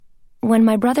When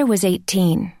my brother was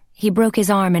 18, he broke his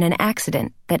arm in an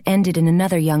accident that ended in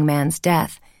another young man's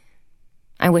death.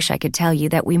 I wish I could tell you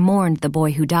that we mourned the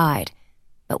boy who died,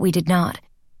 but we did not.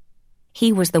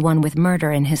 He was the one with murder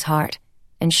in his heart,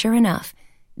 and sure enough,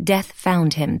 death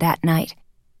found him that night.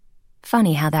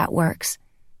 Funny how that works.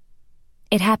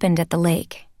 It happened at the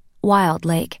lake, Wilde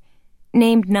Lake,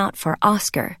 named not for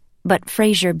Oscar, but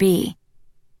Fraser B.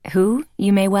 Who,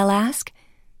 you may well ask?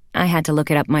 I had to look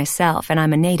it up myself, and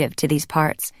I'm a native to these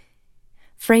parts.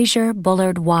 Fraser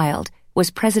Bullard Wilde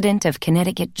was president of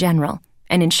Connecticut General,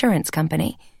 an insurance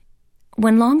company.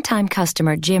 When longtime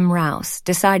customer Jim Rouse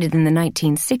decided in the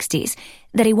 1960s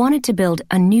that he wanted to build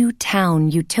a new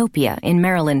town utopia in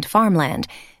Maryland farmland,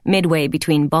 midway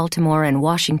between Baltimore and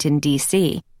Washington,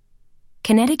 D.C.,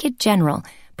 Connecticut General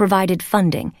provided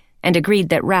funding and agreed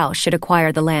that Rouse should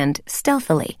acquire the land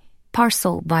stealthily,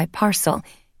 parcel by parcel,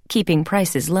 keeping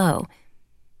prices low.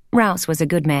 Rouse was a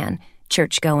good man,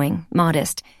 church-going,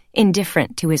 modest,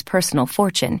 indifferent to his personal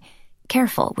fortune,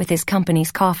 careful with his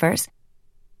company's coffers.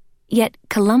 Yet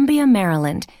Columbia,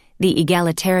 Maryland, the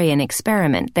egalitarian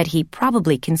experiment that he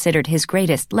probably considered his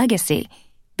greatest legacy,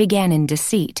 began in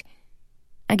deceit.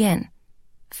 Again,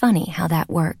 funny how that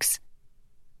works.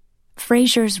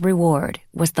 Fraser's reward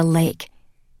was the lake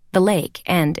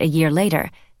and, a year later,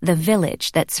 the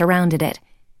village that surrounded it.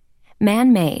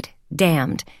 Man-made,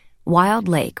 dammed, Wilde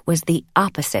Lake was the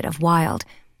opposite of wild,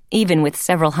 even with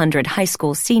several hundred high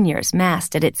school seniors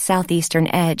massed at its southeastern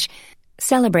edge,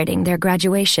 celebrating their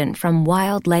graduation from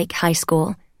Wilde Lake High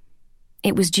School.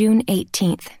 It was June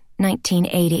 18th,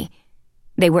 1980.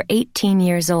 They were 18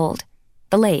 years old.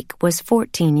 The lake was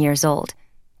 14 years old.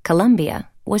 Columbia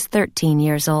was 13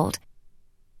 years old.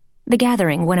 The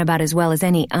gathering went about as well as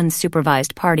any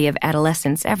unsupervised party of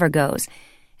adolescence ever goes,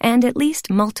 and at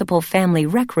least multiple family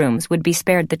rec rooms would be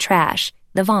spared the trash,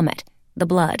 the vomit, the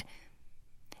blood.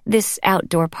 This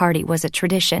outdoor party was a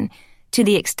tradition, to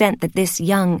the extent that this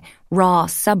young, raw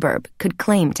suburb could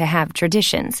claim to have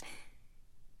traditions.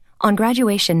 On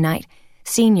graduation night,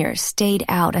 seniors stayed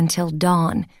out until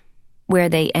dawn. Where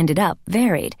they ended up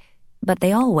varied, but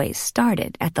they always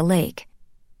started at the lake.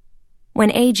 When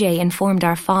AJ informed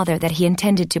our father that he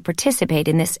intended to participate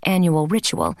in this annual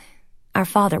ritual, our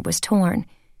father was torn.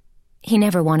 He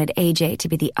never wanted AJ to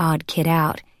be the odd kid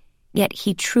out, yet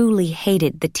he truly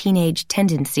hated the teenage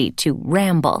tendency to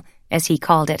ramble, as he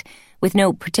called it, with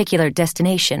no particular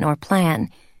destination or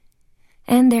plan.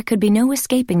 And there could be no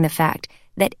escaping the fact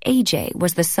that AJ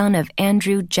was the son of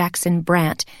Andrew Jackson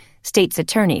Brant, state's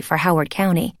attorney for Howard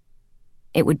County.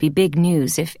 It would be big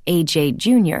news if AJ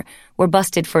Jr. were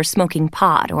busted for smoking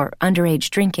pot or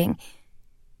underage drinking.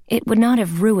 It would not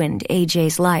have ruined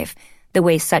AJ's life the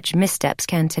way such missteps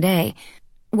can today,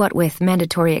 what with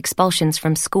mandatory expulsions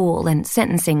from school and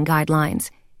sentencing guidelines.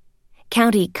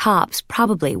 County cops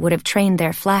probably would have trained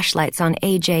their flashlights on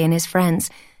AJ and his friends,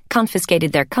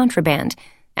 confiscated their contraband,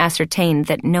 ascertained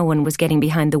that no one was getting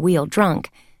behind the wheel drunk,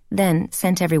 then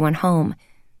sent everyone home.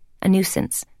 A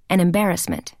nuisance, an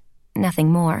embarrassment,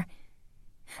 nothing more.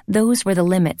 Those were the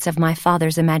limits of my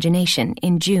father's imagination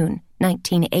in June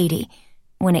 1980,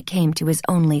 when it came to his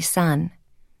only son.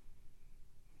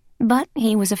 But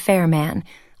he was a fair man,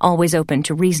 always open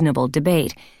to reasonable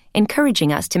debate,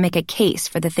 encouraging us to make a case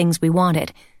for the things we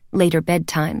wanted, later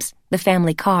bedtimes, the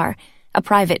family car, a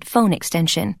private phone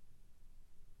extension.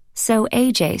 So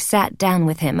AJ sat down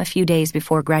with him a few days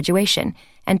before graduation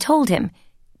and told him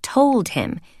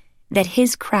that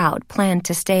his crowd planned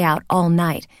to stay out all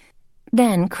night,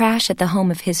 then crash at the home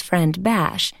of his friend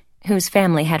Bash, whose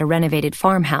family had a renovated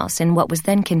farmhouse in what was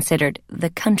then considered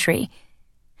the country.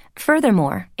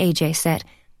 Furthermore, AJ said,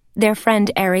 their friend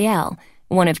Ariel,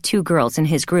 one of two girls in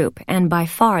his group and by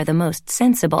far the most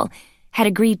sensible, had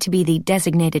agreed to be the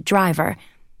designated driver,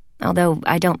 although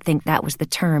I don't think that was the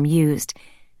term used.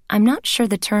 I'm not sure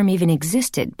the term even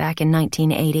existed back in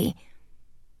 1980.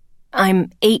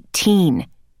 "I'm 18,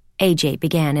 AJ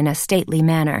began in a stately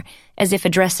manner, as if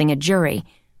addressing a jury.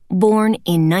 "Born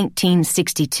in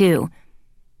 1962.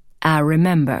 "I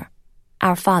remember,"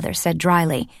 our father said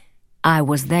dryly. "I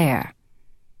was there."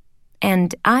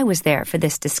 And I was there for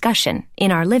this discussion,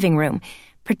 in our living room,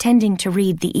 pretending to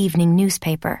read the evening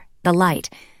newspaper, The Light,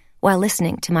 while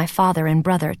listening to my father and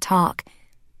brother talk.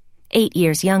 8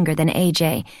 years younger than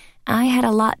AJ, I had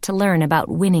a lot to learn about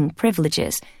winning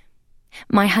privileges.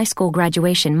 My high school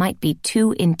graduation might be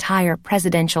 2 entire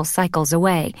presidential cycles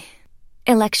away.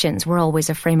 Elections were always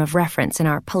a frame of reference in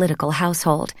our political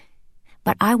household.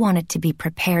 But I wanted to be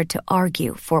prepared to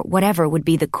argue for whatever would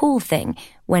be the cool thing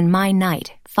when my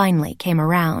night finally came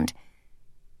around.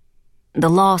 "The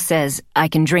law says I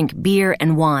can drink beer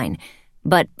and wine,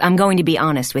 But I'm going to be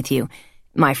honest with you.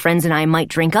 My friends and I might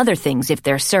drink other things if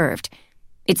they're served.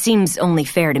 It seems only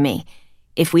fair to me.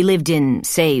 If we lived in,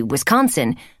 say,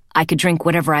 Wisconsin, I could drink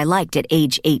whatever I liked at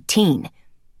age 18.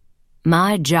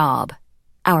 My job,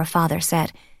 our father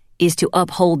said, is to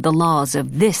uphold the laws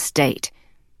of this state.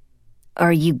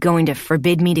 Are you going to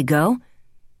forbid me to go?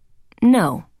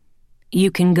 No.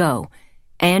 You can go,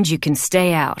 and you can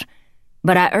stay out.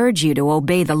 But I urge you to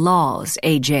obey the laws,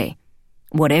 AJ.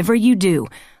 Whatever you do,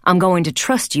 I'm going to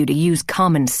trust you to use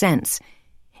common sense.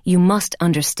 You must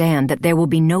understand that there will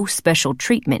be no special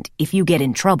treatment if you get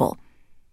in trouble.